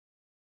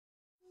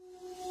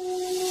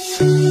Hi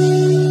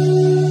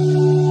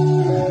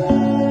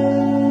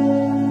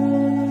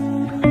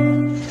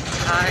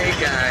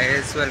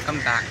guys, welcome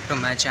back to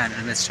my channel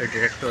Mr.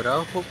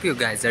 Directora. Hope you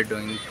guys are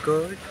doing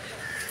good.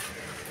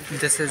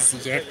 This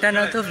is yet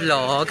another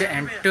vlog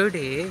and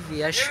today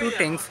we are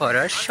shooting for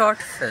a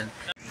short film.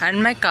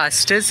 And my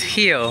cast is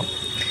here.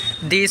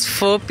 These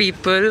 4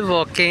 people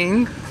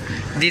walking,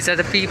 these are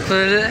the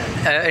people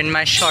in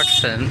my short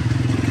film.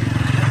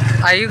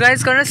 Are you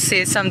guys gonna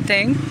say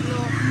something?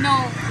 No.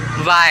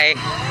 Why?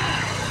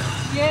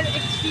 We are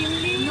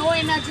extremely no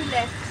energy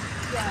left.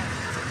 Yeah.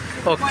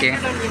 Okay.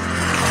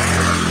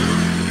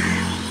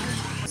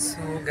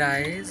 So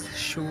guys,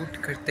 shoot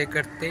करते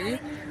करते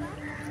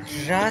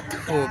रात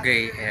हो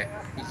गई है.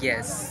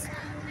 Yes.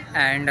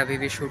 And अभी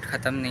भी shoot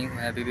ख़त्म नहीं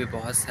हुआ है, अभी भी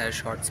बहुत सारे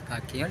शॉट्स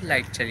बाकी हैं.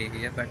 लाइट चली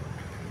गई है but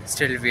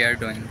still we are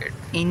doing it.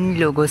 इन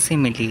लोगों से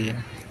मिलिए.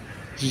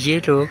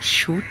 ये लोग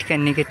शूट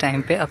करने के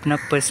टाइम पे अपना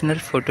पर्सनल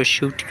फ़ोटो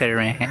शूट कर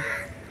रहे हैं.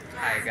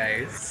 हाय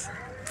गाइस,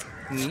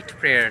 मीट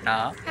प्रेरणा.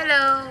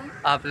 हेलो.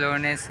 आप लोगों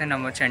ने इसे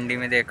नमो चंडी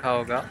में देखा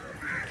होगा.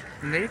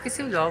 मेरे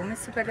किसी व्लॉग में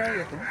से पहले आई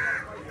हो तुम?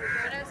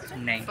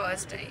 नहीं,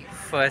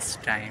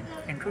 first time.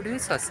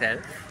 Introduce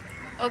yourself.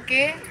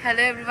 Okay,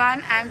 hello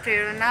everyone. I am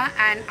Prerana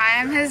and I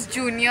am his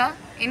junior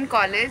in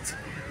college,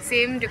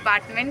 same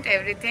department,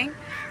 everything.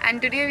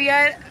 And today we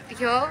are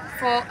here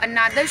for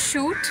another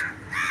shoot,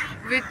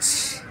 which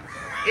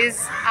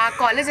is our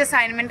college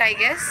assignment, I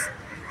guess.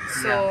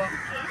 So,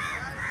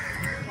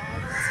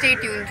 stay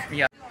tuned.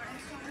 Yeah.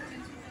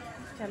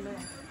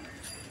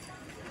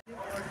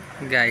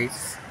 Guys,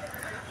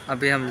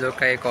 अभी हम लोग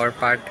का एक और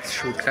part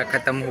shoot का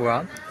ख़त्म हुआ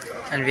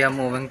and we are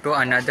moving to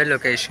another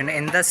location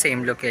in the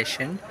same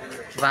location.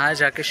 वहाँ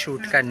जाके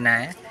शूट करना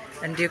है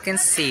and you can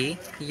see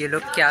ये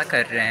लोग क्या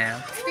कर रहे हैं.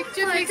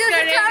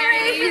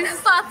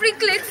 Papri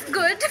clicks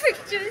good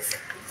pictures.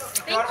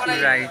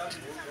 Right.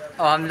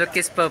 और हम लोग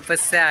किस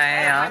पर्पस से आए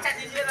हैं यहाँ?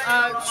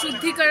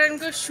 शुद्धिकरण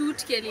को शूट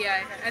के लिए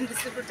आए and this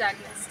is the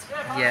protagonist.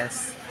 Yes.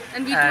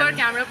 And we two are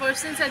camera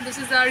persons and this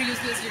is our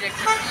useless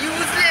director.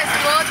 Useless,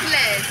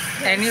 worthless.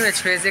 Any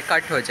which ways ये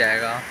कट हो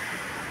जाएगा.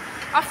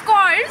 Of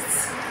course.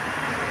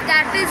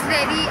 That is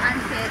very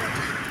unfair.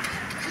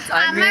 I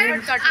mean,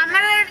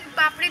 আমার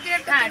পাপড়ি দিয়ে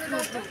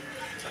two.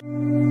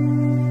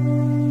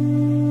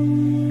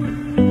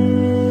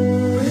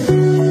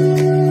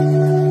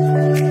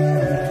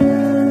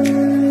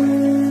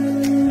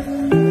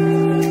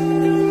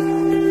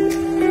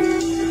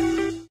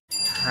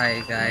 Hi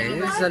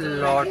guys, a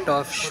lot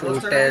of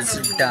shoot is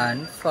done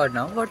for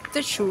now. What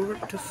the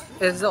shoot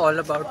is all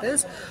about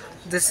is,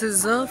 this is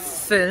a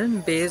film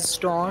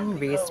based on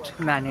waste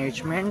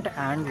management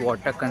and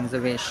water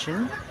conservation,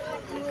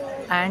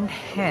 and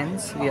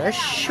hence we are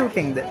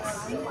shooting this.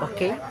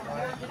 Okay,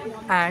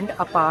 and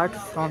apart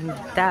from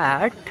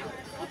that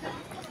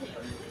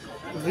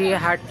we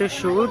had to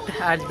shoot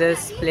at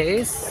this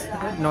place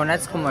known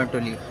as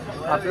Kumartuli.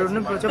 आप लोगों ने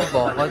मुझे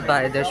बहुत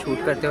बार इधर shoot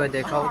करते हुए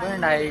देखा होगा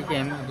and I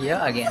came here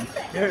again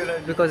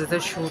because इधर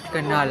शूट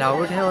करना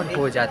अलाउड है और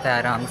हो जाता है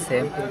आराम से.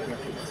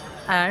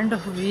 And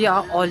we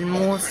are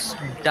almost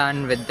done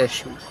with the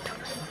shoot.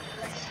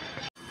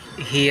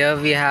 Here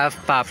we have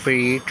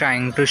papdi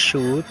trying to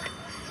shoot.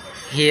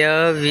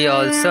 Here we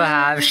also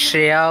have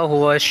Shreya who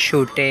was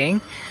shooting,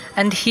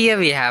 and here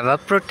we have a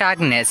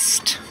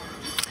protagonist.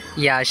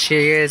 Yeah, she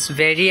is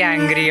very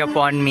angry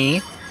upon me.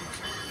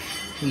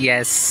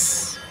 Yes.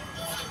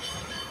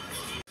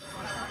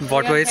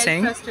 What were you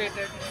saying?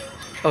 Frustrated.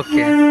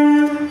 Okay.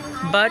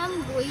 But I'm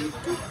going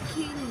to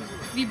kill you.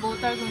 We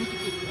both are going to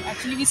kill you.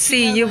 Actually, we see,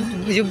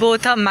 you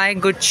both are my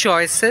good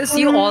choices.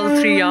 You all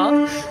 3 are.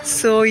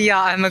 So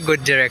yeah, I'm a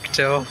good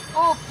director.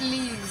 Oh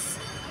please,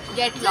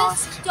 get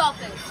lost. Just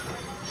stop it.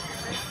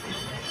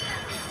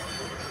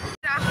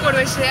 রাগ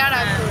করবে শ্রেয়া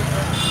রাগ করবে.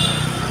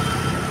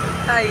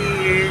 Hi.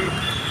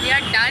 We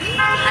are done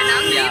and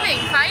I'm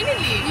leaving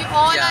finally. We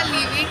all are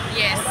leaving.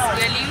 Yes,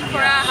 we are leaving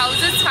for our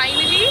houses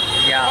finally.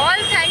 Yeah.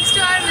 All thanks to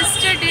our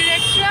Mr.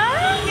 Director.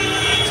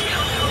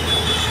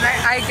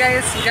 I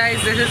guess, guys,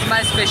 this is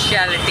my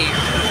speciality.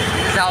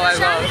 This is how I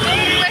work.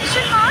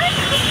 Question mark?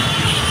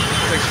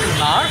 Question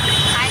mark?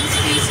 I'm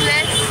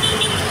speechless.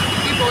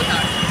 We both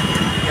are.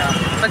 Yeah.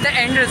 But the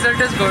end result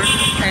is good.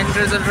 End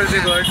result will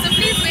be good. So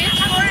please wait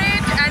for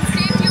it and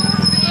stay tuned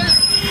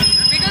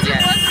because Yes.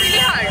 it was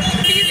really hard.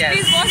 Yes.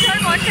 Please watch our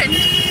content.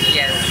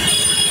 Yes.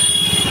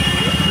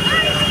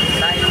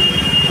 Bye.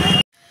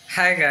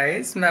 Hi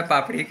guys, मैं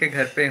पापड़ी के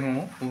घर पे हूँ.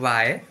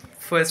 Why?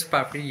 First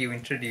papdi, you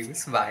introduce.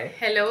 Why?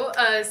 Hello.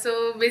 So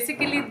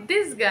basically,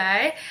 this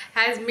guy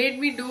has made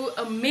me do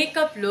a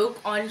makeup look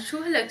on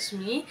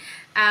Shuhalakshmi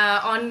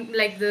on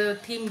like the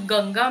theme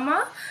Ganga Ma.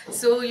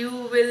 So you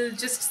will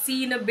just see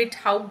in a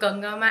bit how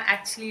Ganga Ma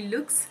actually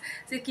looks.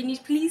 So can you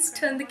please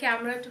turn the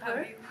camera to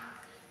her?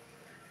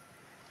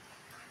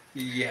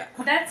 Yeah.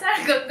 That's our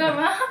Ganga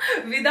Ma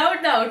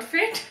without the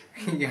outfit.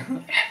 Yeah.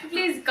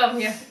 Please come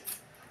here.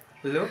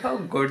 Look how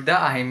good the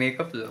eye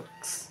makeup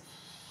looks.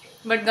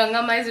 But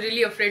Ganga Ma is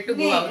really afraid to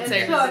go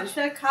outside.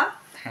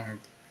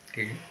 Thank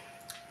you.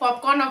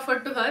 Popcorn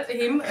offered to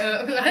him.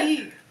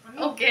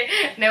 Okay,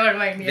 never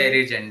mind. Yeah.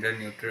 Very gender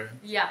neutral.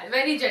 Yeah,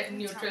 very gender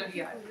neutral.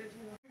 Yeah.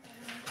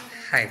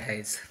 Hi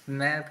guys,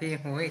 मैं अभी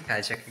हूँ एक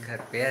आजा के घर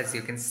पे, as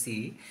you can see,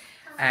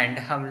 and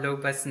हम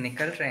लोग बस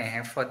निकल रहे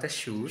हैं फॉर द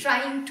शूट.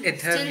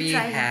 इधर वी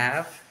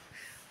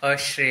हैव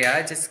श्रेया,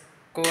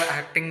 जिसको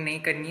एक्टिंग नहीं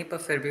करनी है पर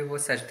फिर भी वो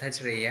सच धज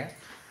रही है.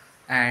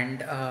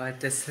 एंड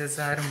दिस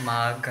इज़ आवर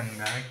माँ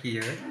गंगा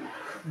हियर,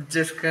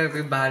 जिसका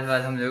भी बाल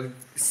बाल हम लोग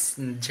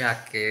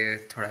जाके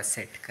थोड़ा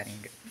सेट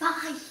करेंगे.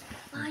 Bye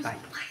bye bye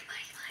bye.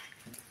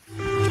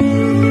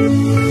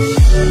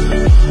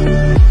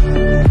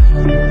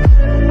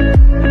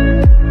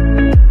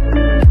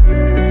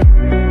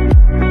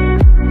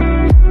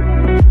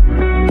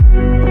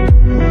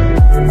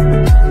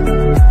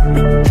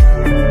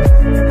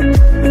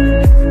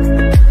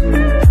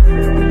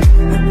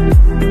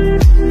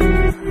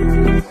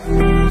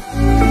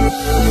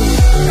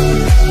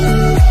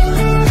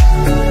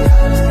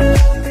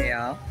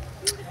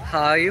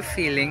 How are you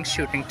feeling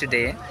shooting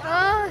today?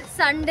 Oh,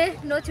 Sunday,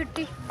 no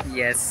chutti.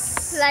 Yes.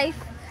 Life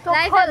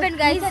happened,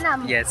 guys.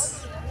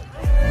 Yes.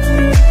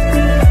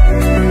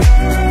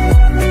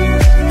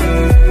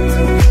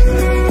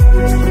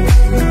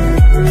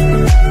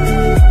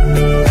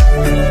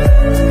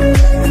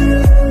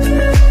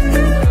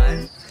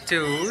 One,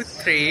 two,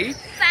 three.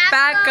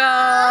 Pack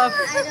up.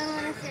 I don't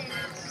want to say.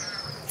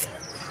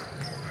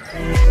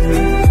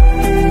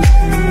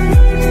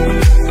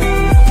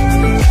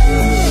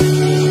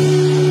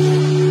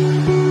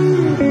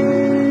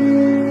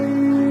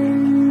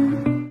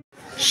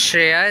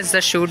 Shreya, is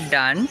the shoot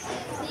done?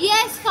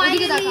 Yes,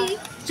 finally.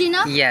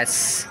 Gina,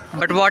 Yes.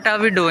 But what are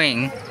we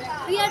doing?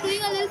 we are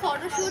doing a little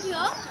photo shoot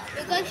here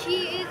because she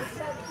is,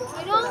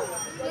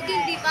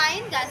 looking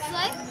divine. That's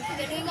why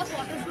we are doing a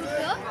photo shoot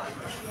here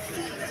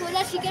so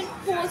that she can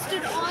post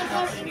it on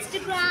her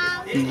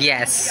Instagram.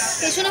 Yes.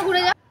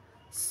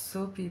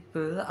 So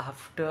people,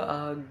 after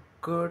a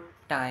good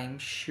time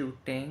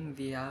shooting,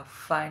 we are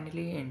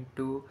finally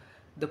into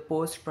the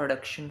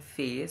post-production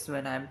phase.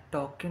 When I'm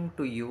talking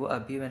to you,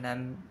 Abhi, when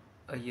I'm,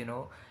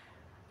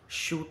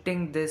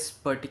 shooting this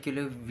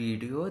particular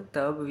video,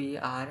 tab we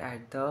are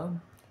at the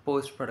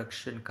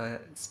post-production ka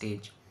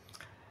stage.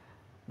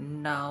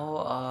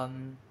 Now,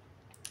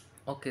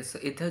 okay, so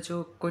इधर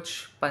जो कुछ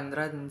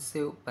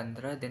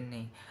 15 दिन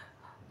नहीं,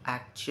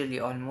 actually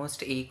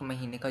almost 1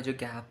 महीने का जो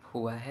gap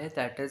हुआ है,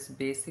 दैट इज़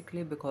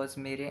बेसिकली बिकॉज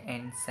मेरे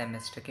एंड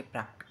सेमेस्टर के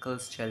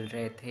प्रैक्टिकल्स चल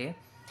रहे थे.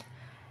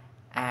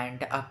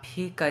 एंड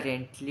अभी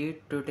currently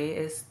today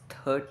is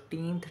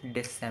 13th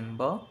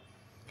December,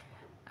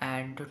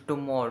 and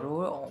tomorrow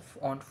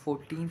on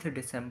 14th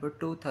December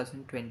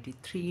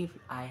 2023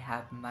 I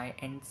have my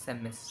end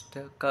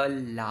semester ka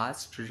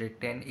last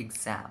written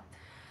exam.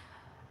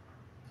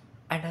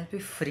 And I'll be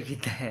free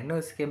then.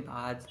 उसके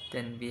बाद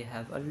then we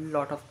have a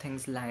lot of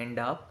things lined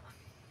up,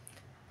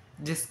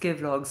 जिसके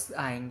vlogs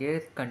आएंगे,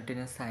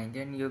 continuous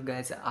आएंगे, and you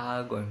guys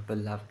are going to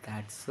love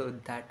that. So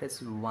that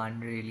is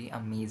one really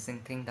amazing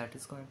thing that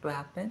is going to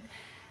happen.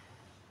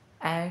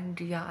 And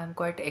yeah, I'm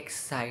quite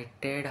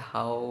excited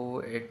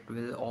how it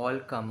will all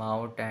come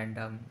out, and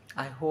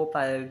I hope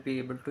I'll be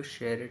able to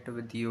share it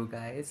with you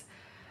guys.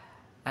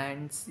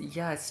 And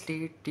yeah,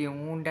 stay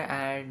tuned.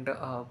 And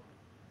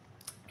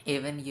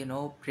even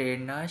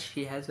Prerna,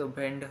 she has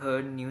opened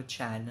her new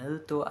channel,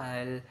 so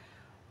I'll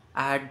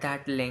add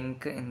that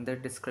link in the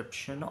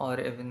description or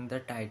even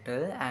the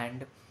title.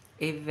 And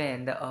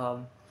even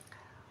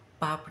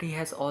Papri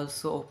has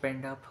also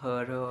opened up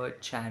her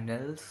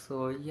channel.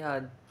 So yeah,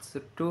 so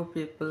 2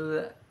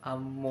 people are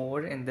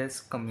more in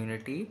this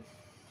community,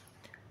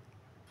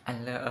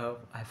 and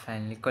I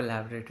finally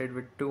collaborated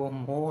with 2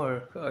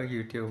 more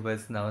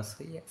YouTubers now.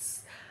 So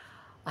yes,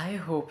 I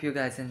hope you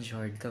guys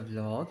enjoyed the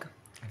vlog.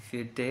 If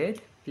you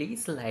did,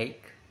 please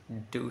like,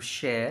 do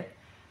share,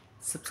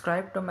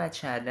 subscribe to my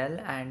channel,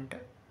 and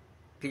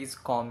please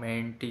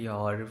comment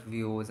your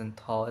views and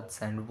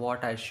thoughts and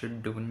what I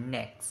should do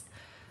next.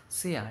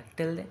 So yeah,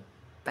 till then,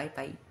 bye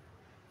bye.